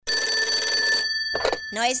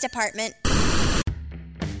Noise department.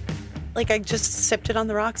 Like, I just sipped it on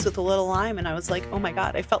the rocks with a little lime, and I was like, oh my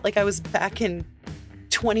God, I felt like I was back in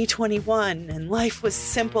 2021 and life was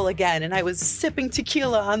simple again. And I was sipping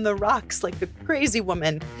tequila on the rocks like a crazy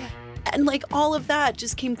woman. And like all of that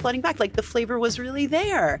just came flooding back. Like the flavor was really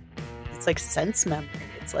there. It's like sense memory.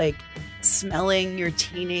 It's like smelling your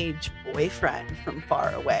teenage boyfriend from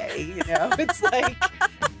far away. You know, it's like,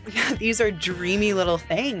 yeah, these are dreamy little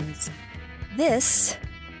things. This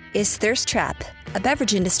is Thirst Trap, a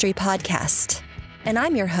beverage industry podcast. And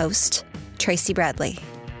I'm your host, Tracy Bradley.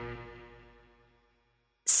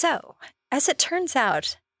 So, as it turns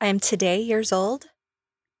out, I am today years old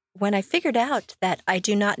when I figured out that I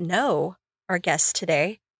do not know our guest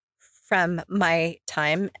today from my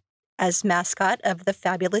time as mascot of the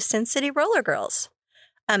fabulous Sin City Roller Girls.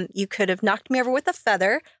 You could have knocked me over with a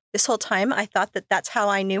feather. This whole time, I thought that that's how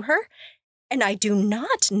I knew her. And I do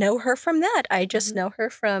not know her from that. I just know her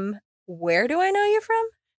from, where do I know you from?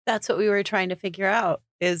 That's what we were trying to figure out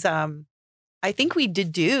is, I think we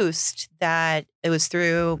deduced that it was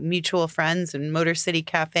through mutual friends and Motor City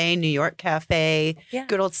Cafe, New York Cafe,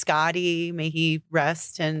 good old Scotty, may he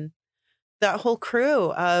rest, and that whole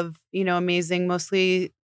crew of, you know, amazing,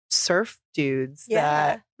 mostly surf dudes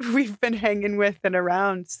that we've been hanging with and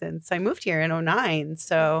around since I moved here in 2009.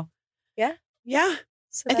 So, yeah.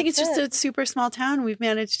 So I think it's just a super small town. We've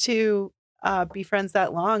managed to be friends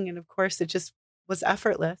that long. And of course, it just was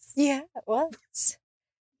effortless. Yeah, it was.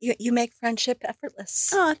 You make friendship effortless.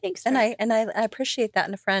 Oh, thanks. And I appreciate that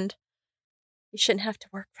in a friend. You shouldn't have to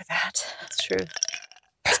work for that. That's true.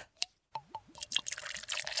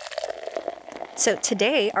 So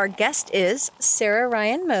today our guest is Sarah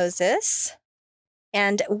Ryan Moses,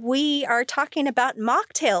 and we are talking about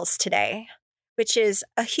mocktails today, which is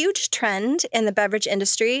a huge trend in the beverage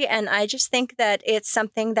industry. And I just think that it's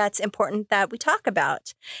something that's important that we talk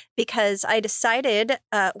about, because I decided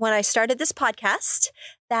when I started this podcast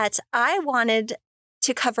that I wanted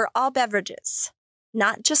to cover all beverages,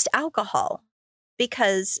 not just alcohol,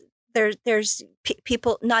 because there's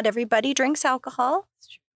people, not everybody drinks alcohol.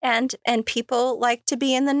 And people like to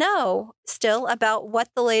be in the know still about what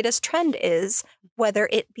the latest trend is, whether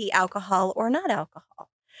it be alcohol or not alcohol.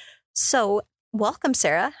 So welcome,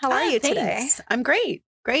 Sarah. How are you today? I'm great.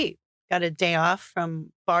 Got a day off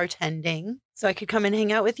from bartending, so I could come and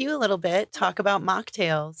hang out with you a little bit, talk about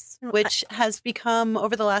mocktails, which has become,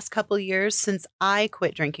 over the last couple of years since I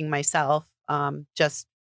quit drinking myself, just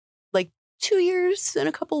like 2 years and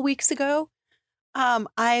a couple of weeks ago.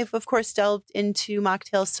 I've, of course, delved into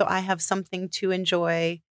mocktails, so I have something to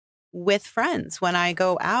enjoy with friends when I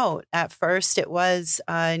go out. At first, it was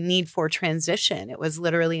a need for transition. It was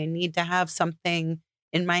literally a need to have something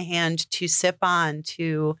in my hand to sip on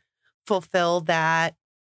to fulfill that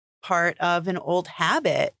part of an old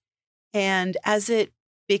habit. And as it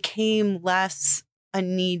became less a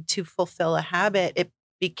need to fulfill a habit, it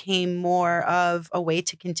became more of a way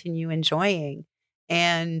to continue enjoying.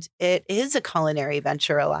 And it is a culinary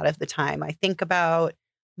venture a lot of the time. I think about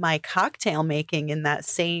my cocktail making in that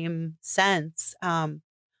same sense.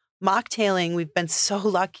 Mocktailing, we've been so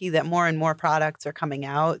lucky that more and more products are coming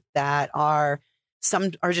out that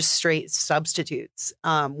some are just straight substitutes,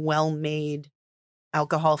 well-made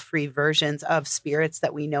alcohol-free versions of spirits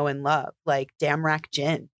that we know and love. Like Damrak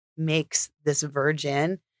Gin makes this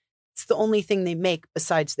virgin. It's the only thing they make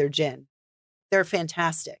besides their gin. They're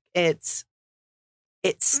fantastic.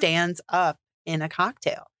 It stands up in a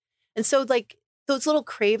cocktail. And so like those little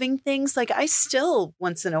craving things, like I still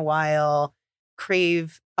once in a while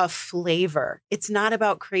crave a flavor. It's not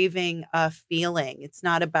about craving a feeling. It's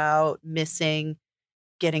not about missing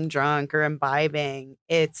getting drunk or imbibing.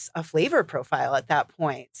 It's a flavor profile at that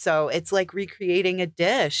point. So it's like recreating a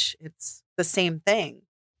dish. It's the same thing.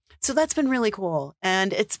 So that's been really cool.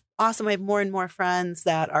 And it's awesome. I have more and more friends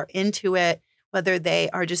that are into it, whether they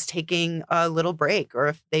are just taking a little break or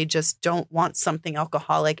if they just don't want something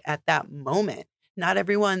alcoholic at that moment. Not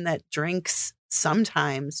everyone that drinks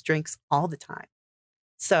sometimes drinks all the time.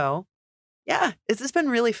 So, yeah, this has been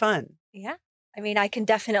really fun. Yeah. I mean, I can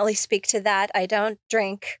definitely speak to that. I don't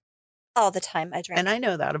drink all the time. I drink. And I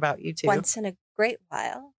know that about you too. Once in a great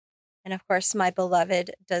while. And of course, my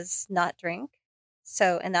beloved does not drink.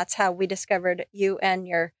 So, and that's how we discovered you and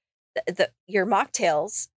your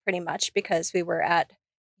mocktails, pretty much, because we were at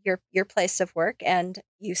your place of work and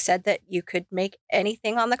you said that you could make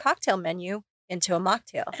anything on the cocktail menu into a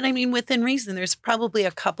mocktail. And I mean, within reason, there's probably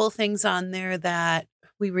a couple things on there that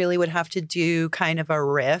we really would have to do kind of a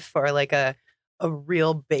riff or like a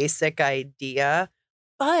real basic idea.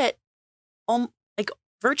 But like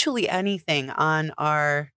virtually anything on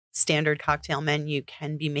our standard cocktail menu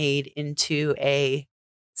can be made into a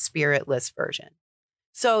spiritless version.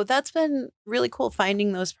 So that's been really cool,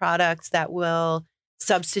 finding those products that will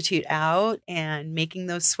substitute out and making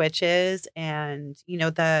those switches, and,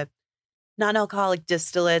 the non-alcoholic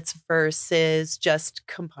distillates versus just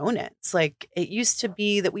components. Like, it used to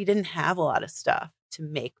be that we didn't have a lot of stuff to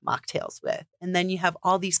make mocktails with. And then you have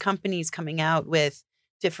all these companies coming out with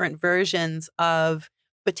different versions of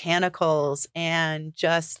botanicals and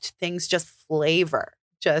just things, just flavor,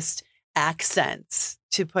 just accents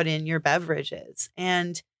to put in your beverages.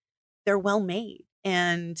 And they're well made,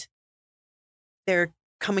 and they're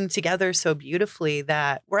coming together so beautifully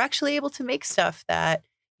that we're actually able to make stuff that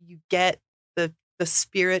you get the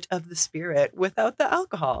spirit of the spirit without the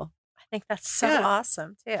alcohol. I think that's so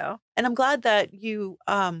awesome too. And I'm glad that you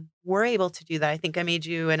were able to do that. I think I made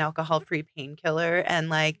you an alcohol-free painkiller, and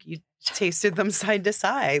like you tasted them side to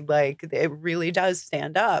side. Like, it really does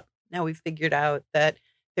stand up. Now we've figured out that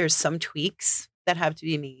there's some tweaks that have to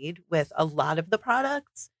be made with a lot of the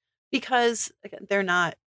products because, again, they're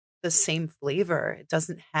not the same flavor. It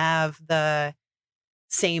doesn't have the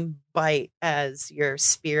same bite as your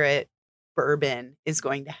spirit bourbon is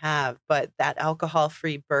going to have. But that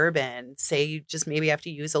alcohol-free bourbon, say you just maybe have to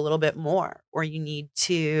use a little bit more, or you need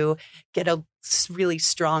to get a really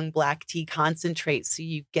strong black tea concentrate so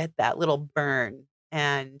you get that little burn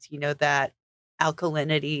and, that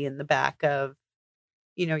alkalinity in the back of,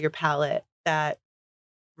 your palate that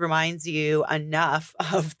reminds you enough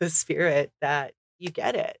of the spirit that you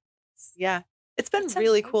get it. Yeah. It's been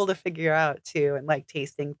really cool to figure out too, and like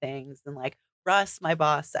tasting things, and like Russ, my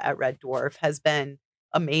boss at Red Dwarf, has been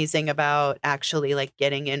amazing about actually like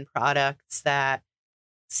getting in products that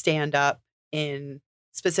stand up in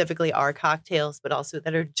specifically our cocktails, but also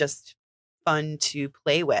that are just fun to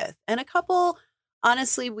play with. And a couple,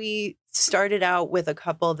 honestly, we started out with a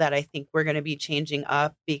couple that I think we're going to be changing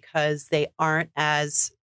up because they aren't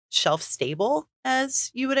as shelf stable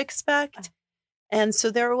as you would expect. And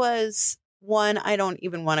so there was one, I don't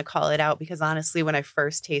even want to call it out because honestly, when I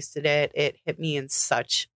first tasted it, it hit me in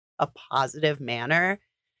such a positive manner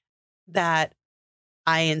that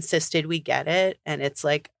I insisted we get it. And it's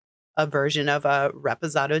like a version of a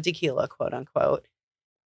reposado tequila, quote unquote.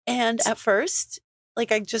 And at first,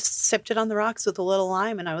 like, I just sipped it on the rocks with a little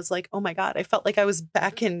lime, and I was like, oh my God, I felt like I was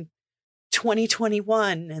back in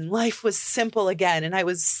 2021 and life was simple again. And I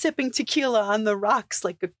was sipping tequila on the rocks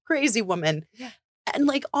like a crazy woman. Yeah. And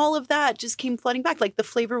like all of that just came flooding back. Like the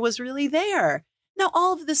flavor was really there. Now,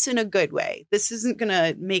 all of this in a good way. This isn't going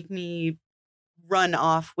to make me run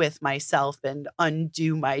off with myself and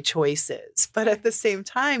undo my choices. But at the same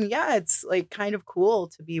time, yeah, it's like kind of cool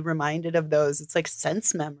to be reminded of those. It's like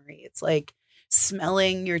sense memory. It's like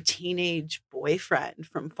smelling your teenage boyfriend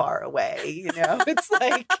from far away. It's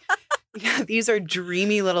like, yeah, these are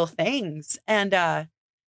dreamy little things. And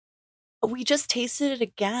we just tasted it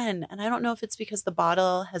again. And I don't know if it's because the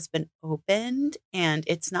bottle has been opened and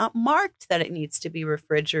it's not marked that it needs to be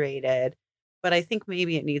refrigerated, but I think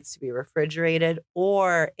maybe it needs to be refrigerated,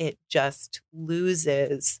 or it just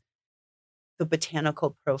loses the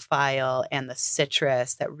botanical profile and the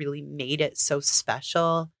citrus that really made it so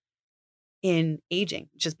special in aging,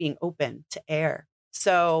 just being open to air.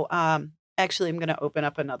 So actually, I'm going to open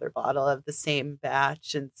up another bottle of the same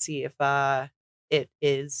batch and see if it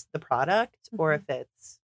is the product or if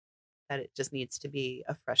it's that it just needs to be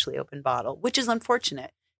a freshly opened bottle, which is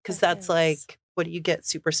unfortunate because that's like, what do you get?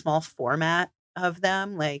 Super small format of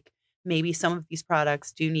them. Like maybe some of these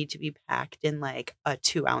products do need to be packed in like a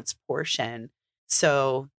 2-ounce portion.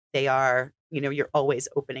 So they are, you're always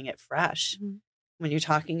opening it fresh. Mm-hmm. When you're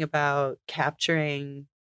talking about capturing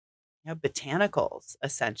botanicals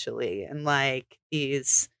essentially, and like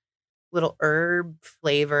these little herb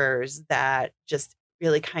flavors that just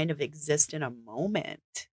really kind of exist in a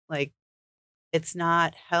moment. Like it's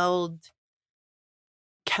not held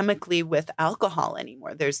chemically with alcohol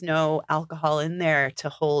anymore. There's no alcohol in there to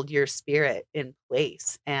hold your spirit in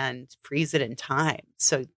place and freeze it in time.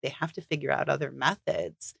 So they have to figure out other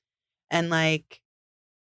methods. And like,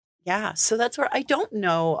 yeah, so that's where I don't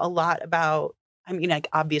know a lot about. I mean, I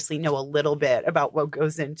obviously know a little bit about what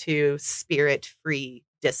goes into spirit-free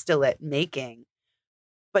distillate making,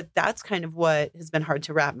 but that's kind of what has been hard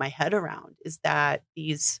to wrap my head around, is that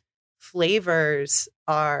these flavors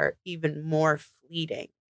are even more fleeting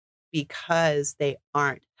because they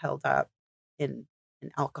aren't held up in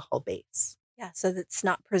an alcohol base. Yeah, so that's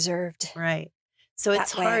not preserved. Right. So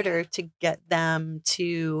it's harder to get them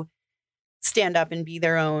to stand up and be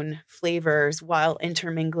their own flavors while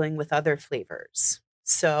intermingling with other flavors.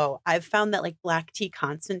 So I've found that like black tea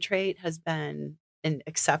concentrate has been an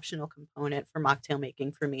exceptional component for mocktail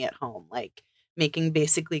making for me at home, like making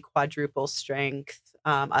basically quadruple strength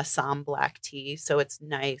Assam black tea. So it's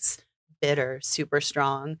nice, bitter, super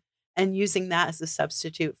strong, and using that as a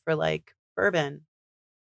substitute for like bourbon,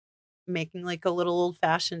 making like a little old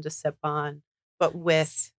fashioned to sip on, but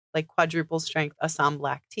with like quadruple strength Assam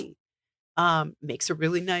black tea. Makes a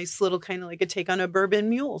really nice little kind of like a take on a bourbon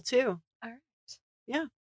mule too. All right. Yeah.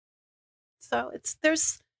 So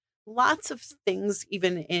there's lots of things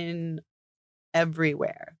even in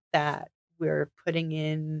everywhere that we're putting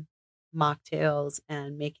in mocktails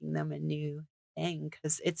and making them a new thing,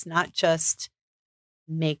 because it's not just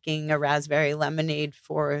making a raspberry lemonade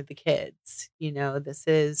for the kids. This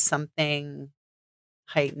is something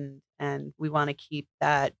heightened, and we want to keep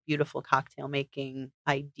that beautiful cocktail making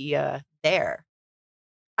idea there.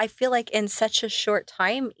 I feel like in such a short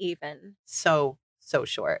time, even. So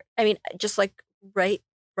short. I mean, just like right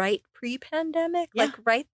pre-pandemic, Yeah. like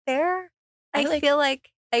right there. I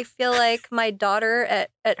feel like my daughter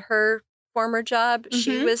at her former job,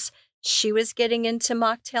 Mhm. she was getting into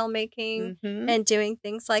mocktail making and doing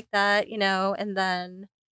things like that, and then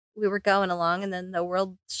we were going along, and then the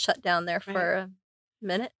world shut down there Right. for a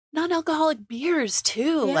minute. Non-alcoholic beers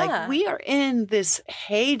too. Like, Yeah. we are in this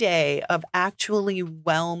heyday of actually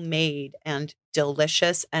well-made and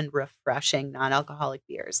delicious and refreshing non-alcoholic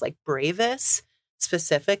beers. Like Bravis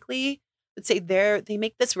specifically, would say they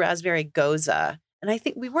make this raspberry goza. And I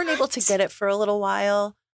think we weren't able to What? get it for a little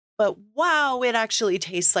while, but wow, it actually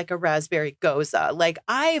tastes like a raspberry goza. Like,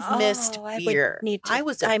 I've missed beer. I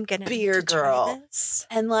was a I'm gonna need beer to try girl. this.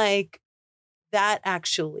 And like, that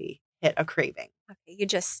actually hit a craving. Okay, you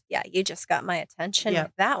just got my attention Yep.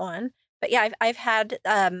 with that one. But yeah,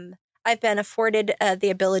 I've been afforded the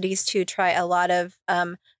abilities to try a lot of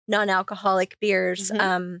non-alcoholic beers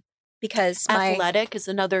because my Athletic is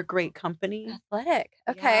another great company. Athletic.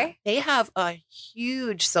 Yeah. Okay. They have a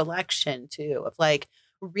huge selection too of like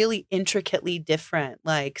really intricately different,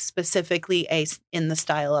 like specifically in the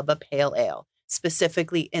style of a pale ale,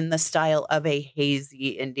 specifically in the style of a hazy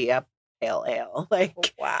India pale ale.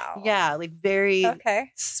 Like, Wow. yeah, like very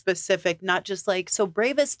Okay. specific, not just like, so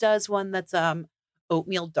Bravis does one that's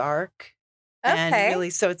oatmeal dark. And Okay. really,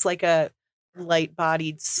 so it's like a light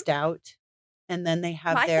bodied stout. And then they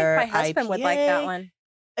have I think their my husband would like that IPA. one.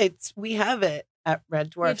 We have it at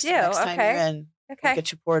Red Dwarf. do? So next time you're Okay. in, Okay. we'll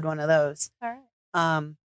get you poured one of those. All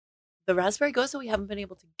right. The raspberry goza we haven't been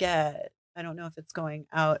able to get. I don't know if it's going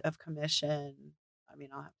out of commission. I mean,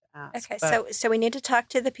 I'll have to ask. Okay, but so we need to talk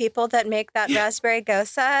to the people that make that raspberry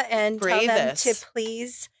goza and tell them to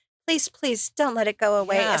Bravis. please don't let it go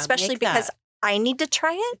away, Yeah, especially make because that. I need to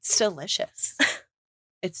try it. It's delicious.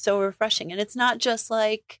 It's so refreshing. And it's not just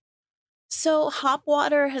like, so Hop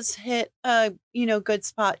Water has hit a, good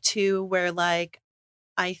spot too, where like,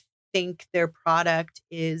 I think their product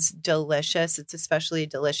is delicious. It's especially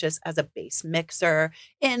delicious as a base mixer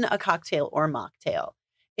in a cocktail or mocktail.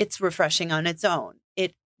 It's refreshing on its own.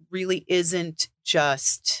 It really isn't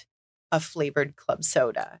just a flavored club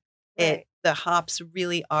soda. Right. The hops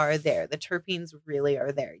really are there. The terpenes really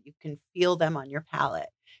are there. You can feel them on your palate.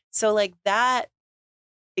 So like, that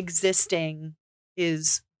existing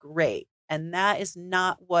is great. And that is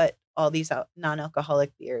not what all these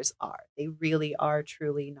non-alcoholic beers are. They really are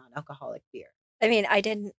truly non-alcoholic beer. I mean, I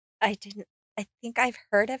think I've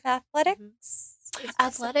heard of Athletics.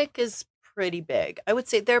 Athletic is pretty big. I would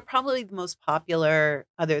say they're probably the most popular,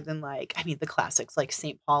 other than like, I mean, the classics like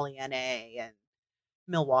St. Pauli NA and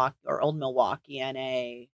Milwaukee or Old Milwaukee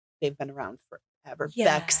NA. They've been around forever. Yeah.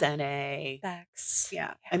 Beck's NA. Beck's.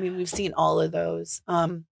 Yeah. I mean, we've seen all of those.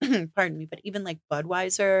 Pardon me, but even like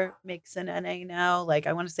Budweiser makes an NA now. Like,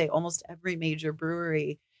 I want to say almost every major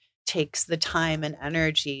brewery takes the time and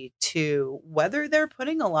energy to, whether they're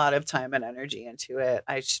putting a lot of time and energy into it.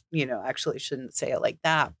 Actually shouldn't say it like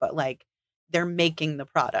that, but like, they're making the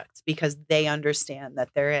products because they understand that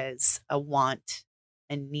there is a want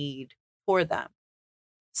and need for them.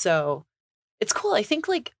 So it's cool. I think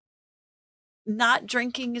like, not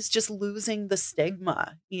drinking is just losing the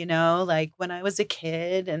stigma, like when I was a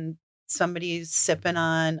kid and somebody's sipping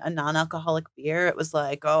on a non-alcoholic beer, it was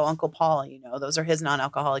like, oh, Uncle Paul, those are his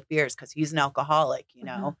non-alcoholic beers because he's an alcoholic,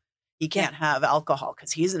 he can't have alcohol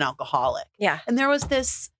because he's an alcoholic. Yeah. And there was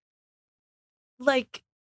this like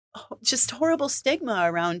just horrible stigma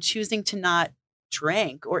around choosing to not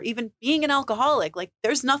drink or even being an alcoholic. Like,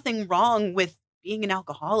 there's nothing wrong with being an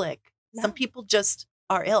alcoholic. No. Some people just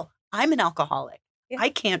are ill. I'm an alcoholic. Yeah. I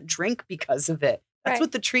can't drink because of it. That's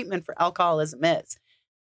what the treatment for alcoholism is.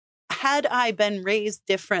 Had I been raised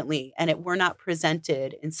differently and it were not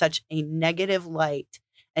presented in such a negative light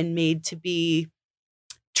and made to be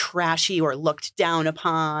trashy or looked down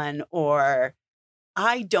upon, or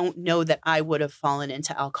I don't know that I would have fallen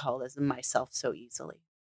into alcoholism myself so easily.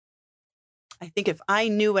 I think if I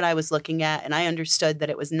knew what I was looking at and I understood that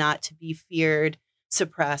it was not to be feared,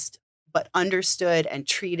 suppressed, but understood and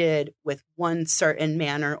treated with one certain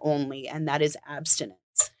manner only, and that is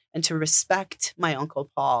abstinence, and to respect my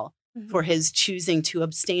Uncle Paul for his choosing to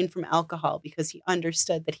abstain from alcohol because he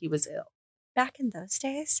understood that he was ill. Back in those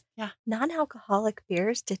days, Yeah. non-alcoholic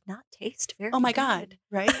beers did not taste very good. Oh my God,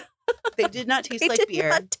 right? They did not taste They like did beer.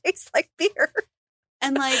 not taste like beer.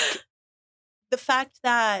 And like the fact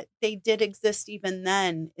that they did exist even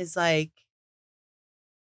then is like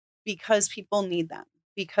because people need them,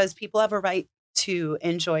 because people have a right to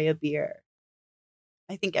enjoy a beer.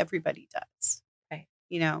 I think everybody does. Right.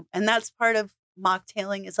 You know, and that's part of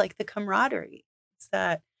mocktailing is like the camaraderie. It's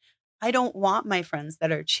that I don't want my friends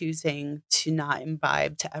that are choosing to not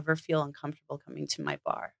imbibe to ever feel uncomfortable coming to my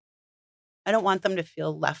bar. I don't want them to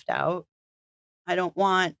feel left out. I don't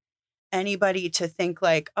want anybody to think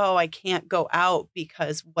like, oh, I can't go out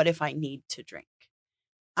because what if I need to drink?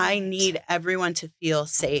 I Right. need everyone to feel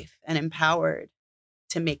safe and empowered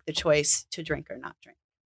to make the choice to drink or not drink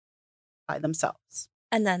by themselves.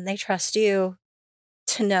 And then they trust you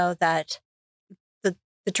to know that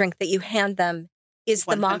the drink that you hand them is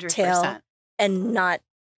the 100%. mocktail and not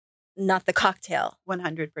the cocktail.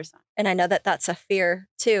 100%. And I know that that's a fear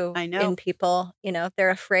too I know. in people. You know,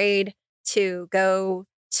 they're afraid to go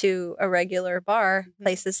to a regular bar,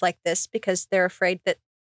 places like this, because they're afraid that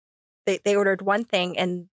they ordered one thing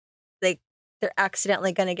and they're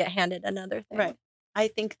accidentally going to get handed another thing. Right. I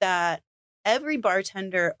think that every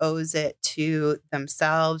bartender owes it to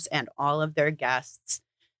themselves and all of their guests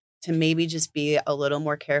to maybe just be a little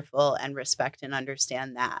more careful and respect and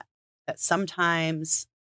understand that sometimes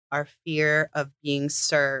our fear of being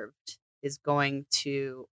served is going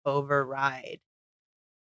to override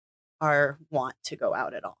our want to go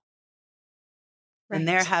out at all. Right. And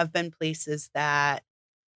there have been places that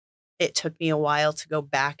it took me a while to go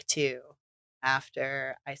back to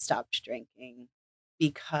after I stopped drinking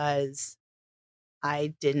because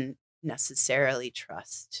I didn't necessarily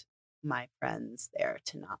trust my friends there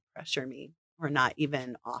to not pressure me or not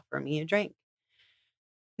even offer me a drink.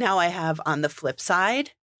 Now I have on the flip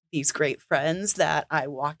side these great friends that I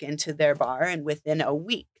walk into their bar and within a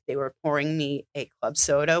week they were pouring me a club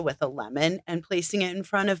soda with a lemon and placing it in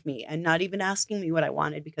front of me and not even asking me what I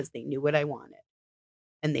wanted because they knew what I wanted.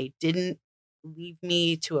 And they didn't leave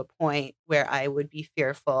me to a point where I would be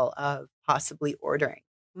fearful of possibly ordering.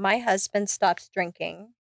 My husband stopped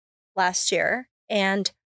drinking last year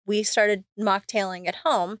and we started mocktailing at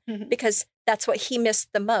home because that's what he missed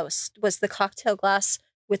the most was the cocktail glass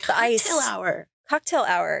with the ice. Cocktail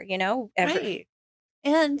hour, you know? Right.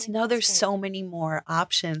 And now there's so many more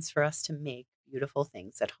options for us to make beautiful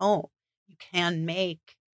things at home. You can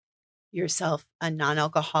make yourself a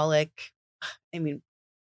non-alcoholic, I mean,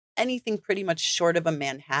 anything pretty much short of a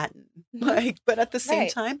Manhattan. But at the same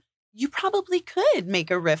time, you probably could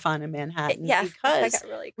make a riff on a Manhattan because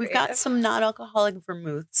we've got some non-alcoholic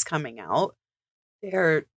vermouths coming out.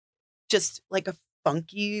 They're just like a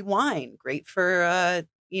funky wine, great for,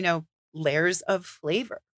 layers of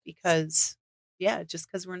flavor because, just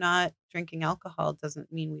because we're not drinking alcohol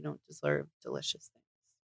doesn't mean we don't deserve delicious things.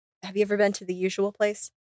 Have you ever been to the Usual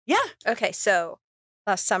Place? Yeah. Okay, so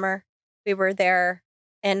last summer we were there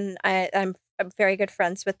and I'm very good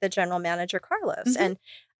friends with the general manager, Carlos. And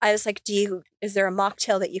I was like, is there a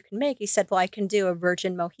mocktail that you can make? He said, well, I can do a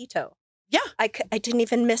virgin mojito. Yeah. I didn't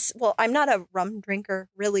even miss, well, I'm not a rum drinker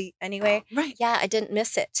really anyway. Right. Yeah, I didn't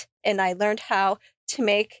miss it. And I learned how to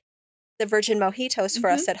make the virgin mojitos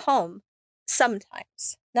for us at home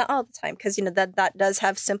sometimes. Not all the time, because, that does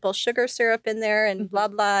have simple sugar syrup in there and blah,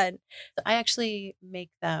 blah. And I actually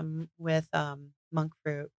make them with monk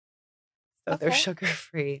fruit. So they're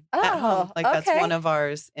sugar-free at home. Like that's one of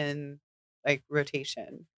ours in like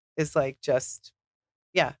rotation is like just,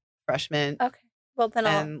 fresh mint. Okay. Well, then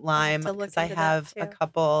and lime because I have a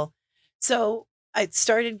couple. So I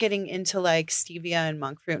started getting into like stevia and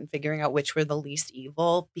monk fruit and figuring out which were the least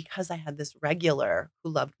evil because I had this regular who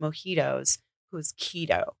loved mojitos who was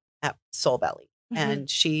keto at Soul Belly. And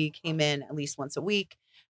she came in at least once a week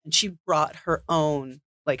and she brought her own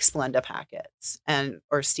like Splenda packets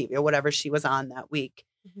or stevia, whatever she was on that week.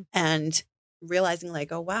 And realizing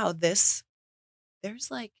like, oh, wow, there's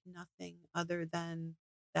like nothing other than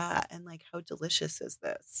that. And like, how delicious is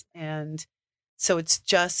this? And so it's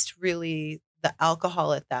just really the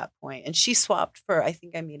alcohol at that point. And she swapped for, I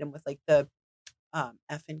think I made him with like the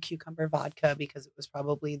F and cucumber vodka because it was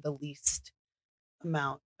probably the least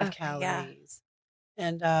amount of calories.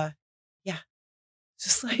 And yeah,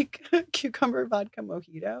 just like a cucumber vodka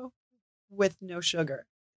mojito with no sugar.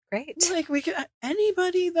 Great. Like we can,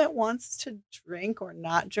 anybody that wants to drink or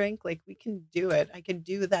not drink, like we can do it. I can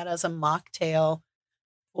do that as a mocktail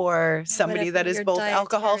for somebody Whatever that is your both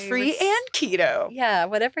alcohol dietary free and keto. Yeah,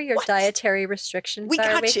 whatever your What? dietary restrictions We are,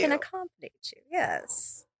 got we can you. accommodate you.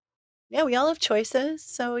 Yes. Yeah, we all have choices,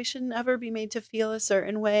 so we shouldn't ever be made to feel a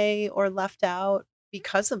certain way or left out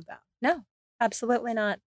because of them. No, absolutely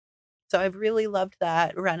not. So I've really loved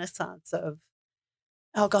that renaissance of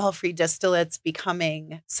alcohol-free distillates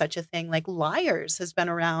becoming such a thing. Like Lyre's has been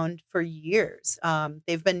around for years.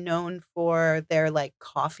 They've been known for their like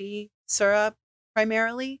coffee syrup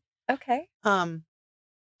primarily. Okay.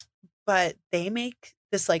 But they make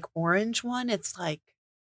this like orange one. It's like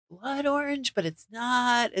blood orange, but it's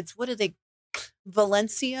not. It's what are they?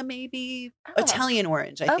 Valencia, maybe Oh, Italian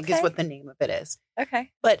orange, I think is okay. what the name of it is.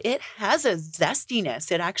 Okay. But it has a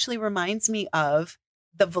zestiness. It actually reminds me of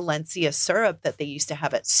the Valencia syrup that they used to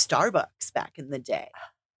have at Starbucks back in the day.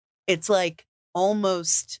 It's like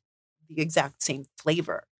almost the exact same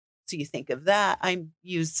flavor. So you think of that. I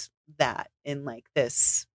use that in like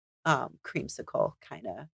this creamsicle kind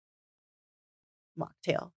of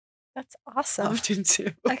mocktail That's awesome. often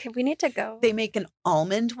too. Okay, we need to go. They make an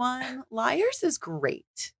almond one. Lyre's is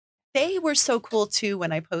great. They were so cool too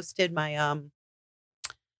when I posted my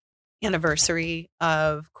anniversary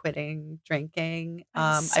of quitting drinking.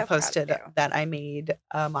 I'm so I posted proud of you. that I made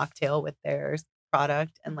a mocktail with their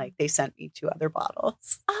product and like they sent me 2 other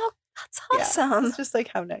bottles. Oh, that's Yeah, awesome. it's just like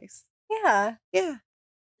how nice. Yeah. Yeah.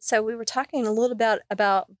 So we were talking a little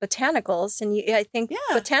about botanicals, and I think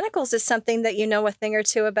botanicals is something that you know a thing or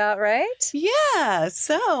two about, right? Yeah.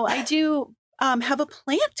 So I do have a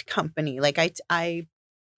plant company. Like I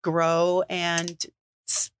grow and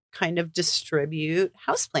kind of distribute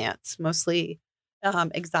houseplants, mostly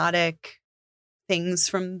exotic things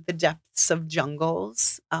from the depths of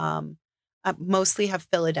jungles. I mostly have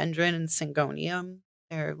philodendron and syngonium.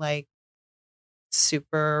 They're like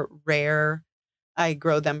super rare. I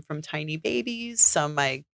grow them from tiny babies. Some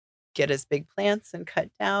I get as big plants and cut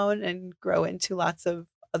down and grow into lots of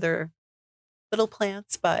other little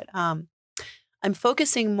plants. But I'm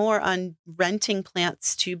focusing more on renting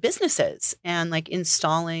plants to businesses and like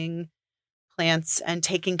installing plants and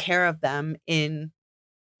taking care of them in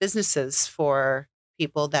businesses for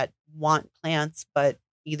people that want plants but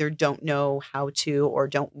either don't know how to or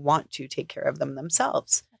don't want to take care of them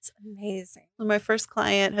themselves. That's amazing. My first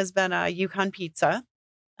client has been Yukon Pizza.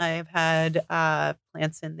 I've had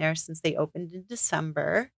plants in there since they opened in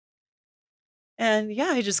December. And yeah,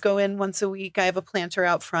 I just go in once a week. I have a planter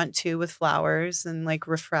out front too with flowers and like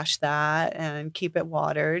refresh that and keep it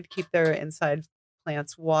watered, keep their inside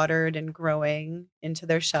plants watered and growing into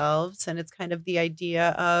their shelves. And it's kind of the idea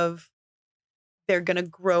of they're going to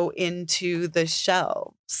grow into the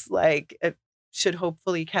shelves. Like it should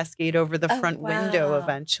hopefully cascade over the front window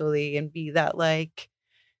eventually and be that like,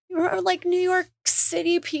 or like New York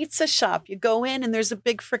City pizza shop. You go in and there's a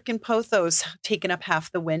big freaking pothos taking up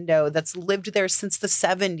half the window that's lived there since the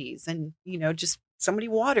 70s. And, you know, just somebody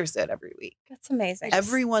waters it every week. That's amazing.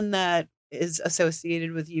 Everyone that is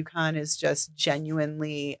associated with Yukon is just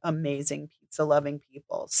genuinely amazing pizza loving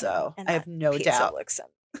people. So I have no doubt. Looks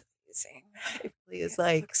amazing. It really is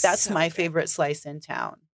like, that's so my favorite slice in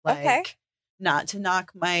town. Like, not to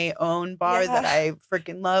knock my own bar that I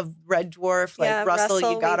freaking love, Red Dwarf. Like, Russell,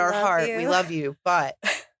 you got our heart. We love you. But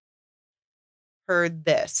heard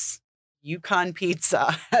this. Yukon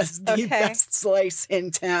Pizza has the best slice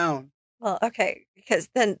in town. Well, okay, because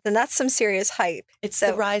then that's some serious hype. It's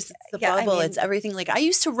the rise, it's the bubble, it's everything. Like I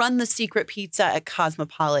used to run the secret pizza at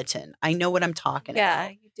Cosmopolitan. I know what I'm talking about. Yeah,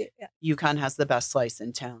 you do. Yeah. Yukon has the best slice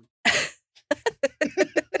in town.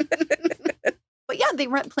 But yeah, they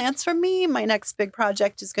rent plants from me. My next big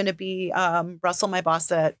project is going to be Russell, my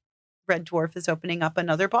boss at Red Dwarf, is opening up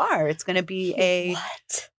another bar. It's going to be a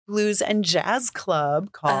blues and jazz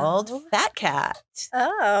club called Fat Cat.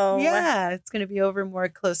 Oh. Yeah, it's going to be over more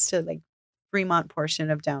close to like Fremont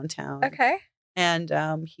portion of downtown. Okay.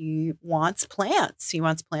 And he wants plants. He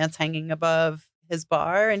wants plants hanging above his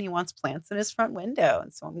bar and he wants plants in his front window.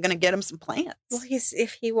 And so I'm going to get him some plants. Well,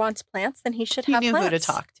 if he wants plants, then he should have plants. He knew who to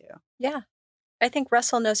talk to. Yeah. I think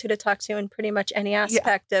Russell knows who to talk to in pretty much any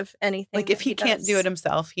aspect of anything. Like if he can't do it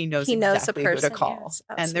himself, he knows exactly who to call. Yes,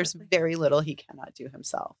 and there's very little he cannot do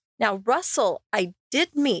himself. Now, Russell, I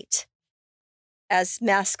did meet as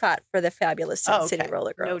mascot for the fabulous Sin City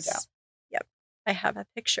Roller Girls. No doubt. Yep. I have a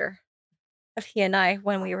picture of he and I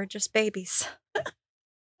when we were just babies.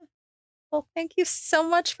 Well, thank you so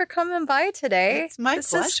much for coming by today. It's my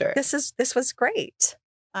pleasure. This was great.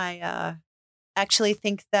 I actually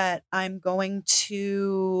think that I'm going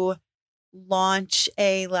to launch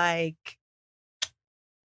a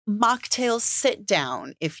mocktail sit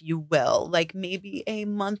down, if you will, like maybe a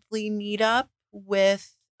monthly meetup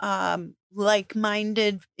with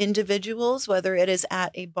like-minded individuals, whether it is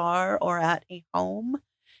at a bar or at a home,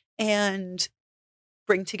 and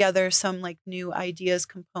bring together some like new ideas,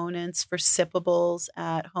 components for sippables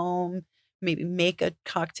at home, maybe make a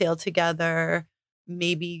cocktail together,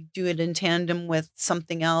 maybe do it in tandem with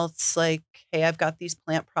something else like, hey, I've got these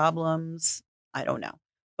plant problems. I don't know.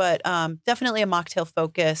 But definitely a mocktail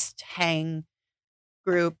focused hang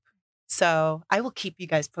group. So I will keep you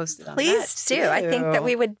guys posted on that. Please do. I think that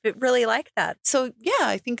we would really like that. So yeah,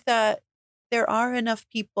 I think that there are enough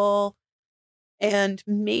people, and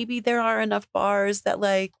maybe there are enough bars that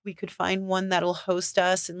like we could find one that'll host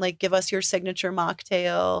us and like give us your signature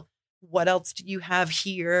mocktail. What else do you have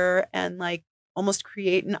here? And like almost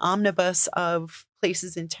create an omnibus of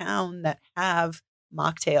places in town that have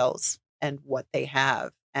mocktails and what they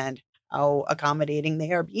have and how accommodating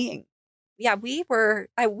they are being. Yeah, we were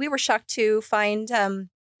shocked to find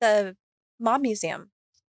the Mob Museum,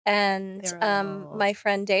 and my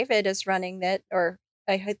friend David is running it, or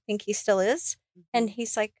I think he still is. Mm-hmm. And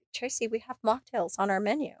he's like, Tracy, we have mocktails on our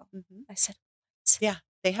menu. Mm-hmm. I said, what? Yeah,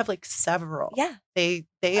 they have like several. Yeah, they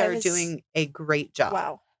are doing a great job.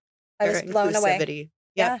 Wow, I was blown away.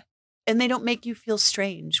 Yeah. And they don't make you feel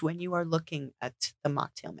strange when you are looking at the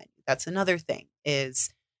mocktail menu. That's another thing is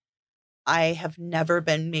I have never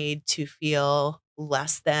been made to feel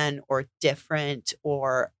less than or different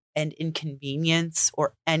or an inconvenience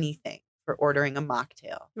or anything for ordering a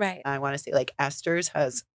mocktail. Right. I want to say like Esther's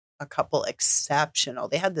has a couple exceptional.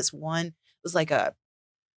 They had this one, it was like a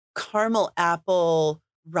caramel apple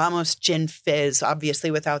Ramos gin fizz,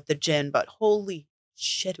 obviously without the gin, but holy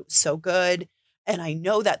shit, it was so good. And I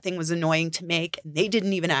know that thing was annoying to make, and they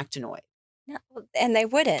didn't even act annoyed. No, and they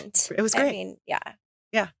wouldn't. It was great. I mean, yeah.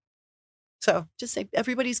 Yeah. So just say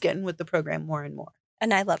everybody's getting with the program more and more.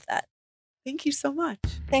 And I love that. Thank you so much.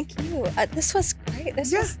 Thank you. This was great.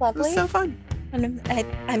 This was lovely. It was so fun. And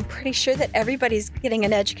I'm pretty sure that everybody's getting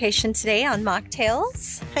an education today on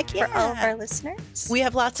mocktails. Heck yeah. For all of our listeners. We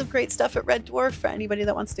have lots of great stuff at Red Dwarf for anybody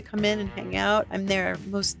that wants to come in and hang out. I'm there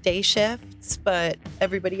most day shifts, but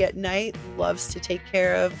everybody at night loves to take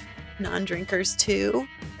care of non-drinkers too.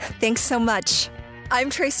 Thanks so much. I'm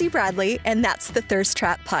Tracy Bradley, and that's the Thirst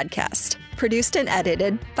Trap Podcast. Produced and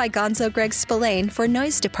edited by Gonzo Greg Spillane for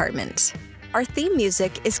Noise Department. Our theme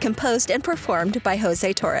music is composed and performed by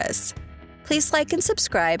Jose Torres. Please like and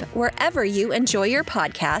subscribe wherever you enjoy your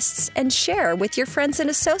podcasts and share with your friends and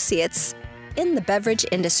associates in the beverage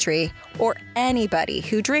industry or anybody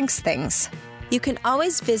who drinks things. You can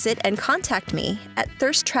always visit and contact me at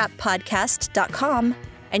thirsttrappodcast.com,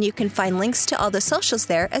 and you can find links to all the socials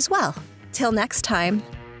there as well. Till next time,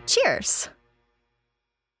 cheers!